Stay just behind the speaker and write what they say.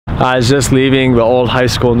I was just leaving the old high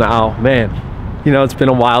school now. Man, you know, it's been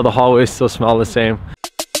a while. The hallways still smell the same.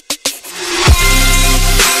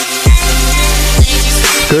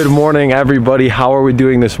 Good morning, everybody. How are we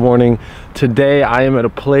doing this morning? Today, I am at a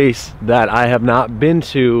place that I have not been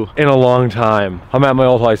to in a long time. I'm at my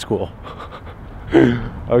old high school.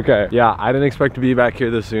 Okay, yeah, I didn't expect to be back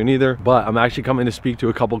here this soon either, but I'm actually coming to speak to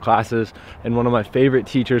a couple classes in one of my favorite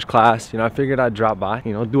teachers' class. You know, I figured I'd drop by,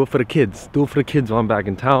 you know, do it for the kids. Do it for the kids while I'm back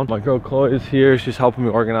in town. My girl Chloe is here. She's helping me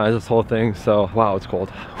organize this whole thing. So, wow, it's cold.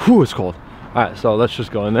 Whew, it's cold. All right, so let's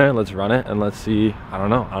just go in there, let's run it, and let's see. I don't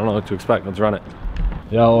know what to expect. Let's run it.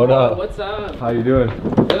 Yo, what up? What's up? How you doing?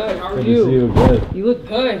 Good, how are you? Good to see you. Good. You look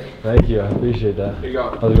good. Thank you, I appreciate that. Here you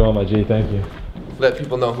go. How's it going, my G? Thank you. Let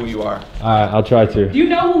people know who you are. Alright, I'll try to. Do you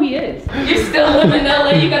know who he is? You're still living in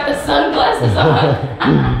LA, you got the sunglasses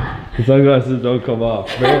on. The sunglasses don't come off.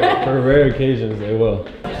 For rare occasions, they will.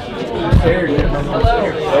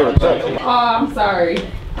 Hello. Oh, I'm sorry.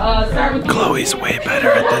 Start with Chloe's way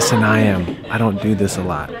better at this than I am. I don't do this a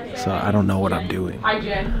lot, so I don't know what I'm doing. Hi,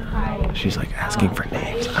 Jen. Hi. She's like asking for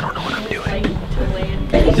names. I don't know what I'm doing.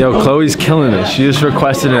 Yo, Chloe's killing it. She just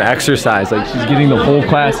requested an exercise. Like, she's getting the whole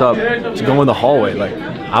class up to go in the hallway. Like,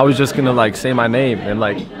 I was just gonna like say my name and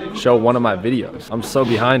like show one of my videos. I'm so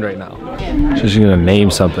behind right now. She's gonna name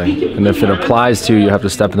something, and if it applies to you, you have to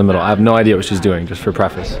step in the middle. I have no idea what she's doing, just for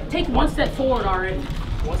preface. Take one step forward, already.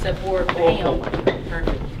 One step forward. Bam.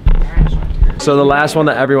 Perfect. So the last one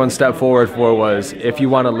that everyone stepped forward for was, if you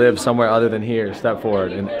want to live somewhere other than here, step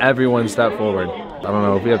forward. And everyone stepped forward. I don't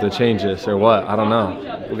know if we have to change this or what. I don't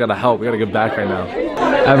know. We gotta help. We gotta get back right now.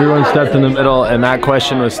 Everyone stepped in the middle, and that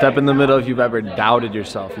question was, step in the middle if you've ever doubted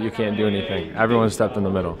yourself. You can't do anything. Everyone stepped in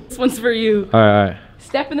the middle. This one's for you. All right.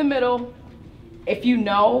 Step in the middle if you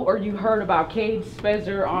know or you heard about Kade,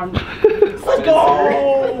 Speiser on. Let's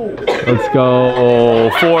go! Let's go.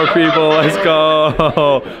 4 people. Let's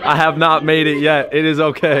go. I have not made it yet. It is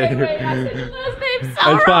okay.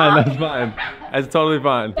 That's fine. That's fine. That's totally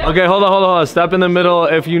fine. Okay, hold on. Step in the middle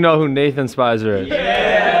if you know who Nathan Speiser is.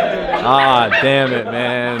 Yeah. Ah, damn it,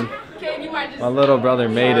 man. My little brother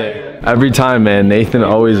made it. Every time, man. Nathan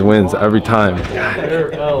always wins. Every time.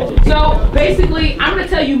 So basically, I'm gonna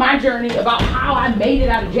tell you my journey about how I made it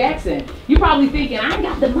out of Jackson. You're probably thinking, I ain't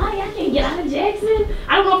got the money, I can't get out of Jackson.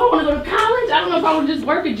 I don't know if I want to go to college. I don't know if I want to just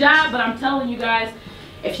work a job. But I'm telling you guys,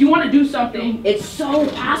 if you want to do something, it's so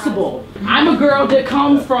possible. I'm a girl that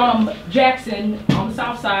comes from Jackson on the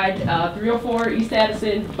south side, 304 East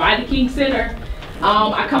Addison, by the King Center.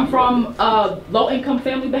 I come from a low-income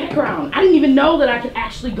family background. I didn't even know that I could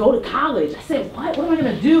actually go to college. I said, what am I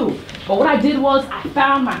gonna do? But what I did was I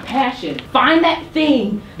found my passion. Find that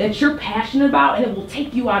thing that you're passionate about, and it will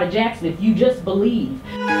take you out of Jackson if you just believe.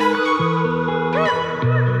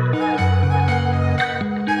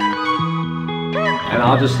 And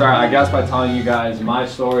I'll just start, I guess, by telling you guys my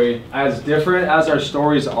story. As different as our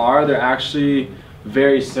stories are, they're actually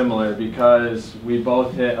very similar because we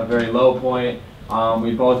both hit a very low point.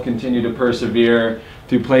 We both continue to persevere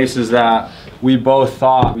through places that we both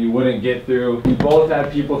thought we wouldn't get through. We both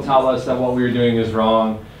had people tell us that what we were doing is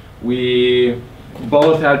wrong. We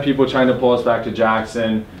both had people trying to pull us back to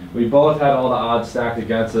Jackson. We both had all the odds stacked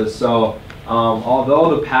against us. So although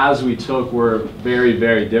the paths we took were very,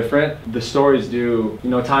 very different, the stories do, you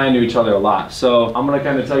know, tie into each other a lot. So I'm gonna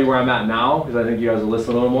kind of tell you where I'm at now because I think you guys will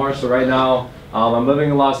listen a little more. So right now, I'm living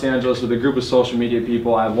in Los Angeles with a group of social media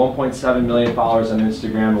people. I have 1.7 million followers on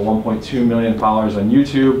Instagram and 1.2 million followers on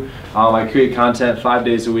YouTube. I create content 5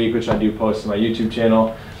 days a week, which I do post to my YouTube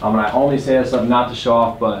channel. And I only say this stuff not to show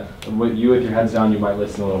off, but with your heads down, you might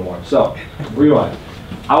listen a little more. So, rewind.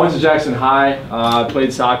 I went to Jackson High. I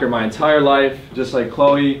played soccer my entire life, just like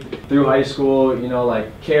Chloe. Through high school, you know,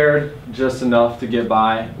 like cared just enough to get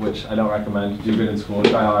by, which I don't recommend. Do good in school,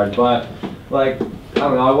 try hard, but like, I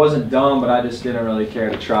don't know, I wasn't dumb, but I just didn't really care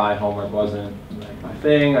to try. Homework wasn't like my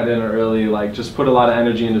thing. I didn't really like just put a lot of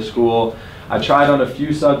energy into school. I tried on a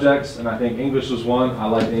few subjects, and I think English was one. I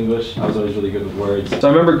liked English. I was always really good with words. So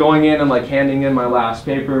I remember going in and like handing in my last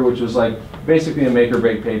paper, which was like basically a make or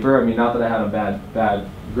break paper. I mean, not that I had a bad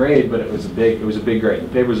grade, but it was a big grade. The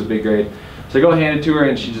paper was a big grade. So I go hand it to her,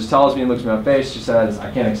 and she just tells me and looks me in my face. She says, "I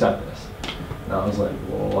can't accept this." And I was like,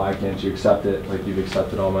 well, why can't you accept it? Like, you've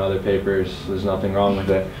accepted all my other papers. There's nothing wrong with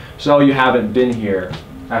it. So you haven't been here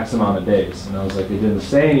X amount of days. And I was like, they didn't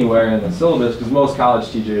say anywhere in the syllabus, because most college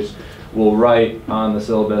teachers will write on the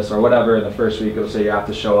syllabus or whatever in the first week. It'll say you have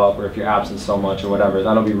to show up, or if you're absent so much or whatever,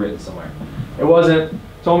 that'll be written somewhere. It wasn't.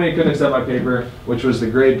 Told me he couldn't accept my paper, which was the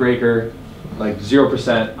grade breaker, like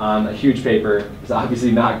 0% on a huge paper. It's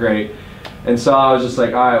obviously not great. And so I was just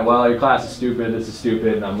like, all right, well, your class is stupid, this is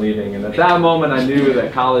stupid, and I'm leaving. And at that moment, I knew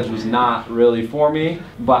that college was not really for me,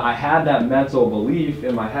 but I had that mental belief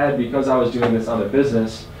in my head because I was doing this other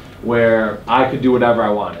business where I could do whatever I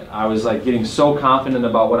wanted. I was like getting so confident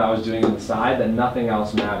about what I was doing on the side that nothing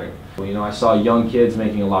else mattered. You know, I saw young kids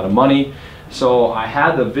making a lot of money. So I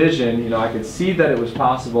had the vision, you know, I could see that it was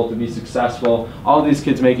possible to be successful. All these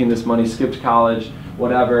kids making this money, skipped college,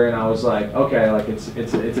 whatever, and I was like, okay, like it's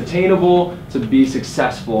attainable to be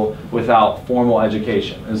successful without formal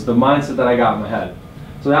education. It's the mindset that I got in my head.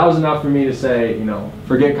 So that was enough for me to say, you know,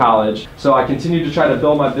 forget college. So I continued to try to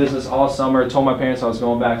build my business all summer, told my parents I was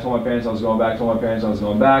going back, told my parents I was going back, told my parents I was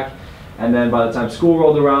going back. And then by the time school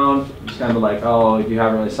rolled around, it was kind of like, oh, you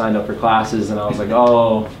haven't really signed up for classes. And I was like,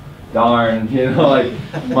 oh, darn, you know, like,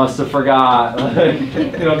 must have forgot. Like,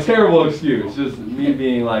 you know, terrible excuse, just me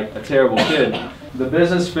being like a terrible kid. The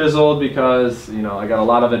business fizzled because, you know, I got a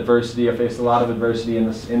lot of adversity. I faced a lot of adversity in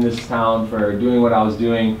this town for doing what I was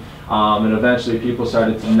doing. And eventually people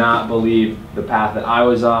started to not believe the path that I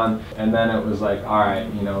was on. And then it was like, all right,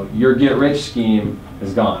 you know, your get rich scheme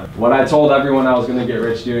is gone. What I told everyone I was going to get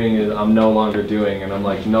rich doing is I'm no longer doing. And I'm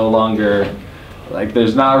like, no longer, like,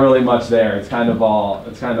 there's not really much there. It's kind of all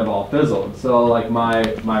fizzled. So like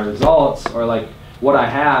my results, or like what I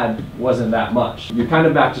had, wasn't that much. You're kind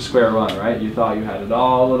of back to square one, right? You thought you had it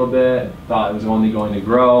all a little bit, thought it was only going to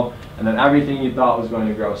grow, and then everything you thought was going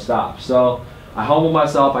to grow stopped. So I humbled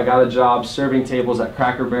myself. I got a job serving tables at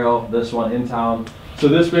Cracker Barrel, this one in town. So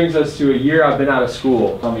this brings us to a year I've been out of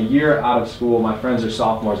school. I'm a year out of school. My friends are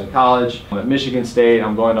sophomores in college. I'm at Michigan State.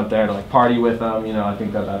 I'm going up there to like party with them. You know, I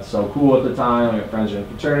think that that's so cool at the time. I got friends in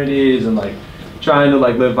fraternities and like trying to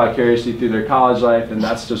like live vicariously through their college life, and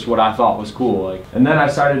that's just what I thought was cool. Like, and then I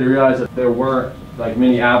started to realize that there weren't like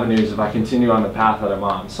many avenues if I continue on the path that I'm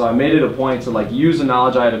on. So I made it a point to like use the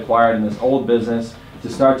knowledge I had acquired in this old business to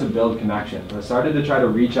start to build connections. I started to try to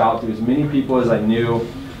reach out to as many people as I knew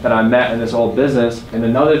that I met in this old business. And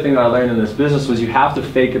another thing that I learned in this business was you have to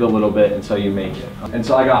fake it a little bit until you make it. And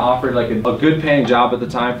so I got offered like a good paying job at the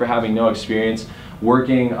time for having no experience,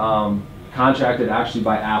 working contracted actually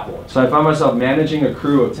by Apple. So I found myself managing a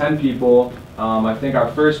crew of 10 people. I think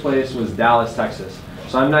our first place was Dallas, Texas.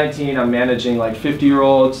 So I'm 19, I'm managing like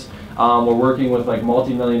 50-year-olds. We're working with like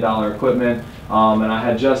multi-million-dollar equipment. And I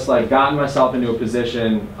had just like gotten myself into a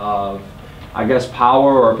position of, I guess,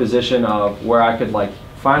 power, or a position of where I could like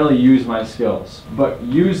finally use my skills, but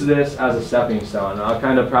use this as a stepping stone. And I'll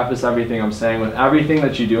kind of preface everything I'm saying with everything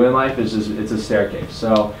that you do in life is just, it's a staircase.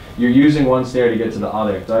 So you're using one stair to get to the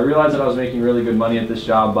other. So I realized that I was making really good money at this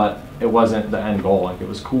job, but it wasn't the end goal. Like, it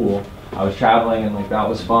was cool. I was traveling and like that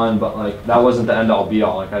was fun, but like that wasn't the end all be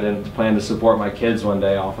all. Like, I didn't plan to support my kids one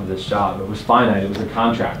day off of this job. It was finite, it was a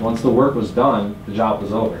contract. Once the work was done, the job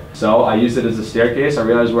was over. So I used it as a staircase. I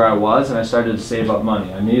realized where I was and I started to save up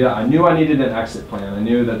money. I knew I needed an exit plan. I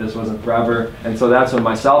knew that this wasn't forever. And so that's when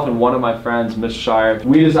myself and one of my friends, Mr. Shire,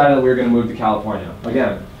 we decided that we were gonna move to California.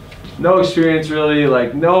 Again, no experience really,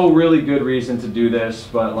 like no really good reason to do this,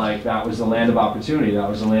 but like that was the land of opportunity. That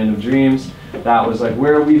was the land of dreams. That was like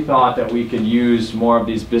where we thought that we could use more of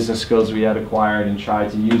these business skills we had acquired and try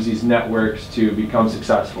to use these networks to become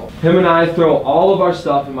successful. Him and I throw all of our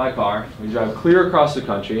stuff in my car. We drive clear across the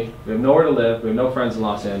country. We have nowhere to live. We have no friends in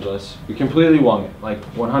Los Angeles. We completely wung it, like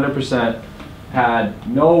 100%. Had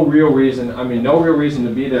no real reason to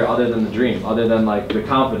be there other than the dream, other than like the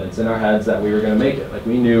confidence in our heads that we were going to make it. Like,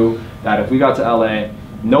 we knew that if we got to LA,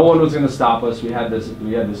 no one was going to stop us. We had this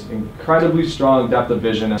incredibly strong depth of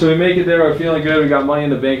vision. So we make it there, we're feeling good, we got money in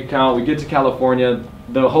the bank account, we get to California.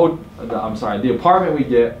 The apartment we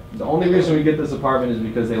get, the only reason we get this apartment is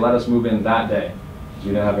because they let us move in that day, because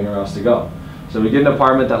we didn't have anywhere else to go. So we get an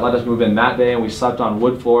apartment that let us move in that day, and we slept on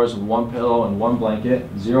wood floors with one pillow and one blanket,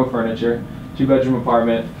 zero furniture, 2-bedroom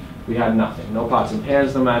apartment. We had nothing, no pots and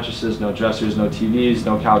pans, no mattresses, no dressers, no TVs,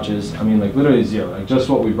 no couches. I mean, like literally zero, like just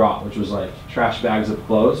what we brought, which was like trash bags of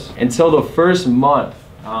clothes. Until the first month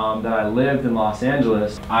that I lived in Los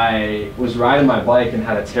Angeles, I was riding my bike and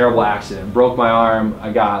had a terrible accident. Broke my arm.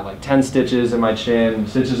 I got like 10 stitches in my chin,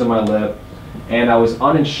 stitches in my lip, and I was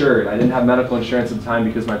uninsured. I didn't have medical insurance at the time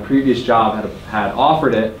because my previous job had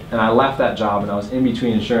offered it, and I left that job and I was in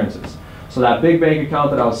between insurances. So that big bank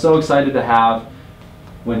account that I was so excited to have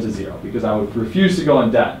went to zero because I would refuse to go in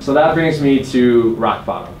debt. So that brings me to rock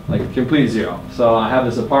bottom, like complete zero. So I have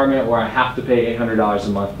this apartment where I have to pay $800 a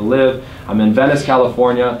month to live. I'm in Venice,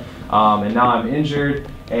 California, and now I'm injured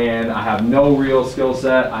and I have no real skill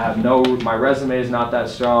set. My resume is not that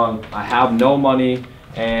strong. I have no money,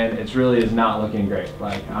 and it really is not looking great.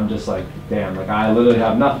 Like, I'm just like, damn, like I literally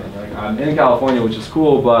have nothing. Like, I'm in California, which is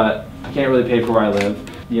cool, but I can't really pay for where I live.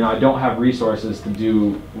 You know, I don't have resources to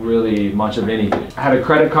do really much of anything. I had a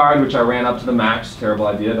credit card, which I ran up to the max. Terrible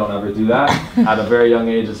idea, don't ever do that. At a very young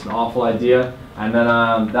age, it's an awful idea. And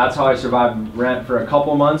then that's how I survived rent for a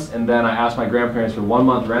couple months. And then I asked my grandparents for 1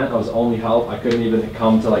 month rent. That was only help. I couldn't even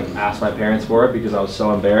come to like ask my parents for it because I was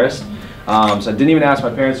so embarrassed. So I didn't even ask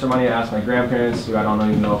my parents for money. I asked my grandparents, who I don't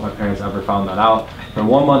even know if my parents ever found that out, for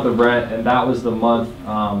 1 month of rent. And that was the month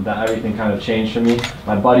that everything kind of changed for me.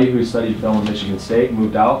 My buddy who studied film at Michigan State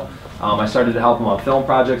moved out. I started to help him on film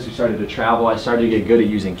projects. We started to travel. I started to get good at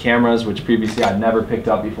using cameras, which previously I'd never picked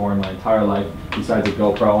up before in my entire life, besides a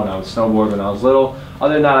GoPro when I was snowboarding when I was little.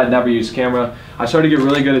 Other than that, I'd never used camera. I started to get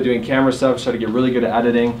really good at doing camera stuff, started to get really good at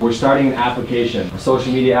editing. We're starting an application, a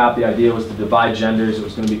social media app. The idea was to divide genders. It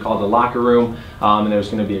was going to be called the Locker Room, and there was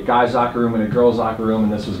going to be a guy's locker room and a girl's locker room,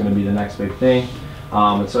 and this was going to be the next big thing.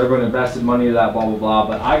 And so everyone invested money to that, blah, blah, blah.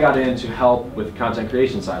 But I got in to help with the content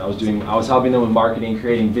creation side. I was helping them with marketing,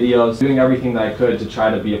 creating videos, doing everything that I could to try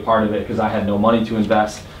to be a part of it because I had no money to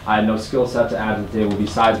invest. I had no skill set to add to the table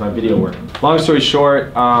besides my video work. Long story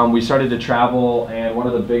short, we started to travel, and one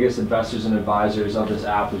of the biggest investors and advisors of this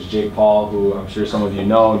app was Jake Paul, who I'm sure some of you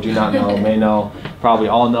know, do not know, may know, probably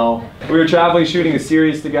all know. We were traveling, shooting a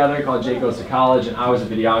series together called Jake Goes to College, and I was a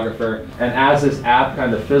videographer. And as this app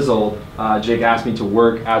kind of fizzled, Jake asked me to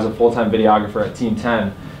work as a full-time videographer at Team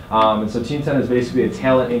 10. And so Team 10 is basically a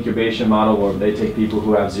talent incubation model where they take people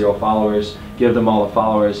who have 0 followers, give them all the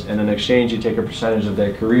followers, and in exchange you take a percentage of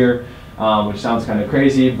their career, which sounds kind of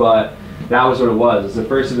crazy, but that was what it was. It's the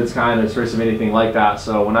first of its kind, it's the first of anything like that.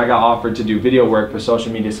 So when I got offered to do video work for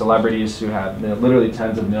social media celebrities who had literally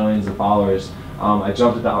tens of millions of followers, I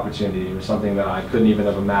jumped at the opportunity. It was something that I couldn't even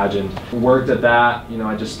have imagined. Worked at that, you know,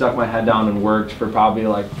 I just stuck my head down and worked for probably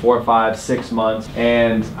like 4, 5, 6 months.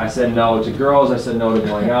 And I said no to girls, I said no to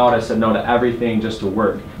going out, I said no to everything just to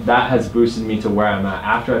work. That has boosted me to where I'm at.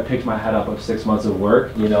 After I picked my head up of 6 months of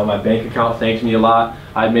work, you know, my bank account thanked me a lot.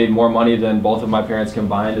 I made more money than both of my parents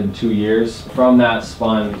combined in 2 years. From that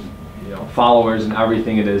spun, you know, followers and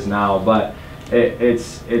everything it is now. But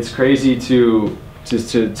it's crazy to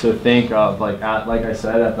think of, like I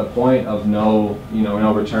said, at the point of no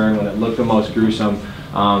return, when it looked the most gruesome,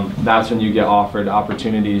 that's when you get offered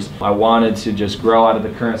opportunities. I wanted to just grow out of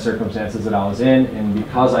the current circumstances that I was in, and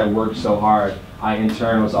because I worked so hard, I in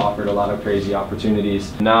turn was offered a lot of crazy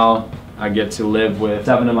opportunities. Now I get to live with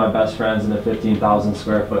 7 of my best friends in a 15,000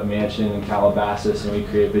 square foot mansion in Calabasas, and we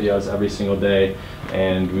create videos every single day,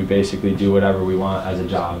 and we basically do whatever we want as a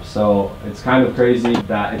job. So it's kind of crazy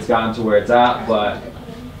that it's gotten to where it's at, but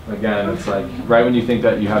again, it's like right when you think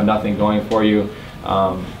that you have nothing going for you,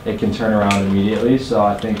 it can turn around immediately. So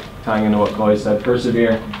I think, tying into what Chloe said,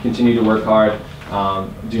 persevere, continue to work hard,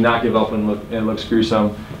 do not give up when it looks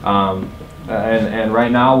gruesome. And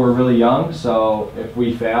right now we're really young, so if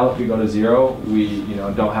we fail, if we go to 0, we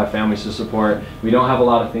don't have families to support. We don't have a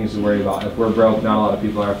lot of things to worry about. If we're broke, not a lot of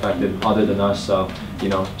people are affected other than us. So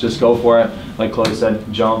just go for it. Like Chloe said,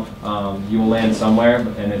 jump. You will land somewhere,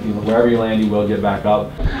 and if wherever you land, you will get back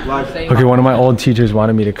up. Okay, one of my old teachers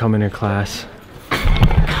wanted me to come in her class.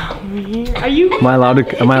 Are you? Am I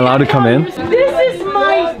allowed to come in? This is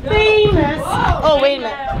my famous. Oh, wait a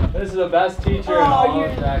minute. This is the best teacher in all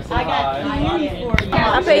of Jackson High.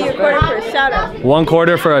 I'll pay you a quarter for a shout out. 1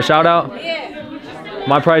 quarter for a shout out?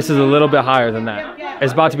 My price is a little bit higher than that.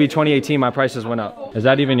 It's about to be 2018, my prices went up. Is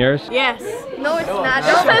that even yours? Yes. No, it's not.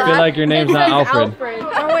 I feel like your name's not Alfred.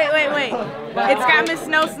 Oh, wait. It's got Miss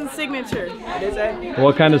Nelson's signature.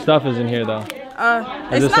 What kind of stuff is in here though?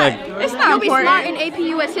 It's not You'll be smart in AP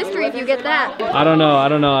US history if you get that. I don't know. I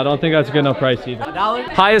don't think that's a good enough price either.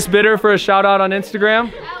 Highest bidder for a shout out on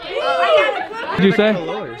Instagram? What did you say?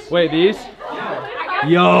 Wait, these?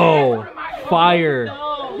 Yo, fire.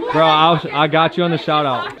 Bro, I got you on the shout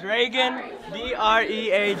out. Dragan,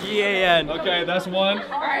 D-R-E-A-G-A-N. Okay, that's one.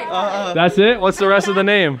 That's it? What's the rest of the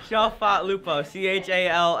name? Chalfant Lupo,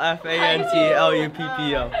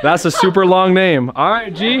 C-H-A-L-F-A-N-T-L-U-P-P-O. That's a super long name. All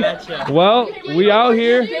right, G. Well, we out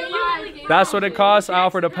here. That's what it costs. I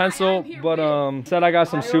offered a pencil, but said I got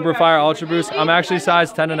some super fire ultra boost. I'm actually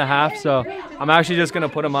size 10.5, so I'm actually just gonna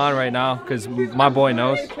put them on right now because my boy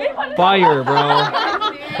knows. Fire, bro.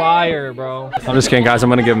 Fire, bro. I'm just kidding, guys. I'm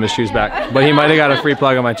gonna give him his shoes back, but he might have got a free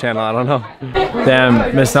plug on my channel. I don't know.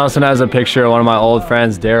 Damn, Miss Nelson has a picture of one of my old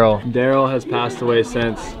friends, Daryl. Daryl has passed away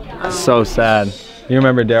since. So sad. You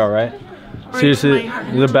remember Daryl, right? Seriously,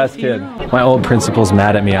 you're the best kid. My old principal's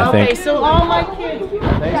mad at me, I think. Okay, so all my kids.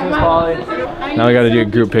 Thanks, Miss Polly. Now we gotta do a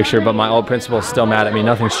group picture, but my old principal's still mad at me.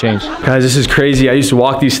 Nothing's changed. Guys, this is crazy. I used to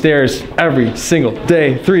walk these stairs every single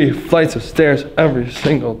day. 3 flights of stairs every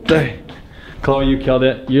single day. Chloe, you killed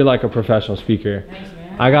it. You're like a professional speaker. Thanks,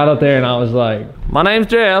 man. I got up there and I was like, my name's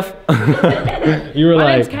Jeff. You were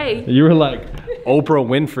My name's like, Kade. you were like Oprah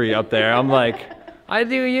Winfrey up there. I'm like, I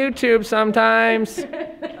do YouTube sometimes.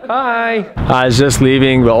 Hi. I was just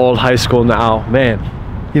leaving the old high school now. Man,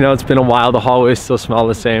 you know, it's been a while. The hallways still smell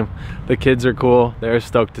the same. The kids are cool. They're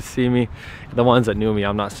stoked to see me. The ones that knew me,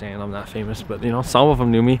 I'm not saying I'm not famous, but you know, some of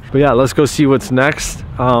them knew me. But yeah, let's go see what's next.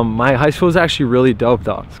 My high school is actually really dope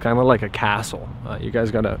though. It's kind of like a castle. You're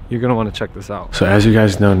gonna want to check this out. So as you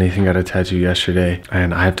guys know, Nathan got a tattoo yesterday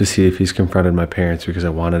and I have to see if he's confronted my parents because I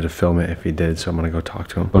wanted to film it if he did. So I'm gonna go talk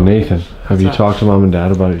to him. Oh, Nathan, have you talked to mom and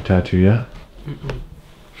dad about your tattoo yet?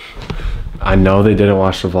 I know they didn't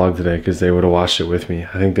watch the vlog today because they would have watched it with me.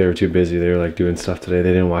 I think they were too busy. They were like doing stuff today.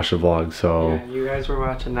 They didn't watch the vlog, so. Yeah, you guys were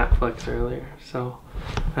watching Netflix earlier, so.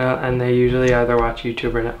 And they usually either watch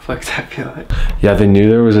YouTube or Netflix, I feel like. Yeah, they knew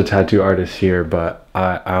there was a tattoo artist here, but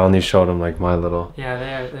I only showed them like my little.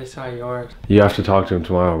 Yeah, they saw yours. You have to talk to him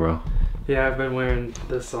tomorrow, bro. Yeah, I've been wearing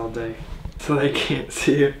this all day, so they can't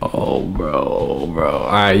see it. Oh, bro.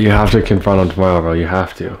 All right, you have to confront him tomorrow, bro. You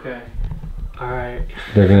have to. Okay. Alright.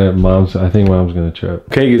 They're gonna, I think mom's gonna trip.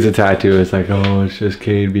 Kade gets a tattoo, it's like, oh, it's just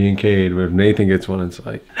Kade being Kade. But if Nathan gets one, it's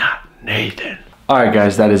like, not Nathan. Alright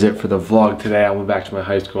guys, that is it for the vlog today. I went back to my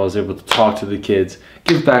high school. I was able to talk to the kids,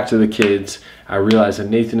 give back to the kids. I realized that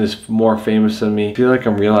Nathan is more famous than me. I feel like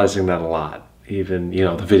I'm realizing that a lot. Even, you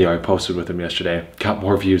know, the video I posted with him yesterday got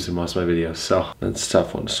more views than most of my videos, so that's a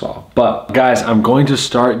tough one to swallow. But guys, I'm going to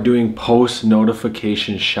start doing post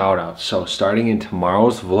notification shout outs. So starting in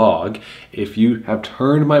tomorrow's vlog, if you have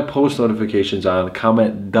turned my post notifications on,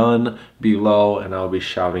 comment done below and I'll be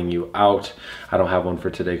shouting you out. I don't have one for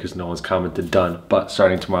today because no one's commented done, but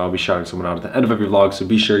starting tomorrow I'll be shouting someone out at the end of every vlog. So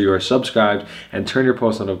be sure you are subscribed and turn your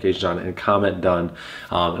post notifications on and comment done.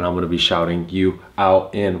 And I'm gonna be shouting you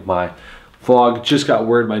out in my vlog. Just got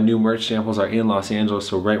word my new merch samples are in Los Angeles,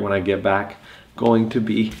 so right when I get back, going to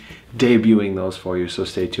be debuting those for you, so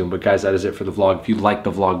stay tuned. But guys, that is it for the vlog. If you like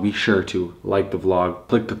the vlog, be sure to like the vlog,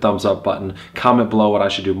 click the thumbs up button, comment below what I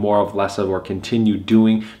should do more of, less of, or continue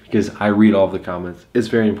doing, because I read all of the comments. It's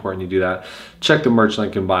very important you do that. Check the merch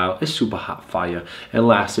link in bio. It's super hot fire. And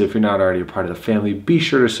lastly, if you're not already a part of the family, be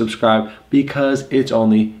sure to subscribe because it's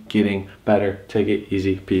only getting better. Take it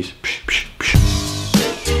easy. Peace. Psh, psh, psh.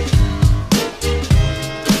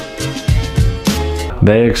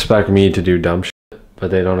 They expect me to do dumb shit, but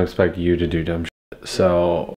they don't expect you to do dumb shit. So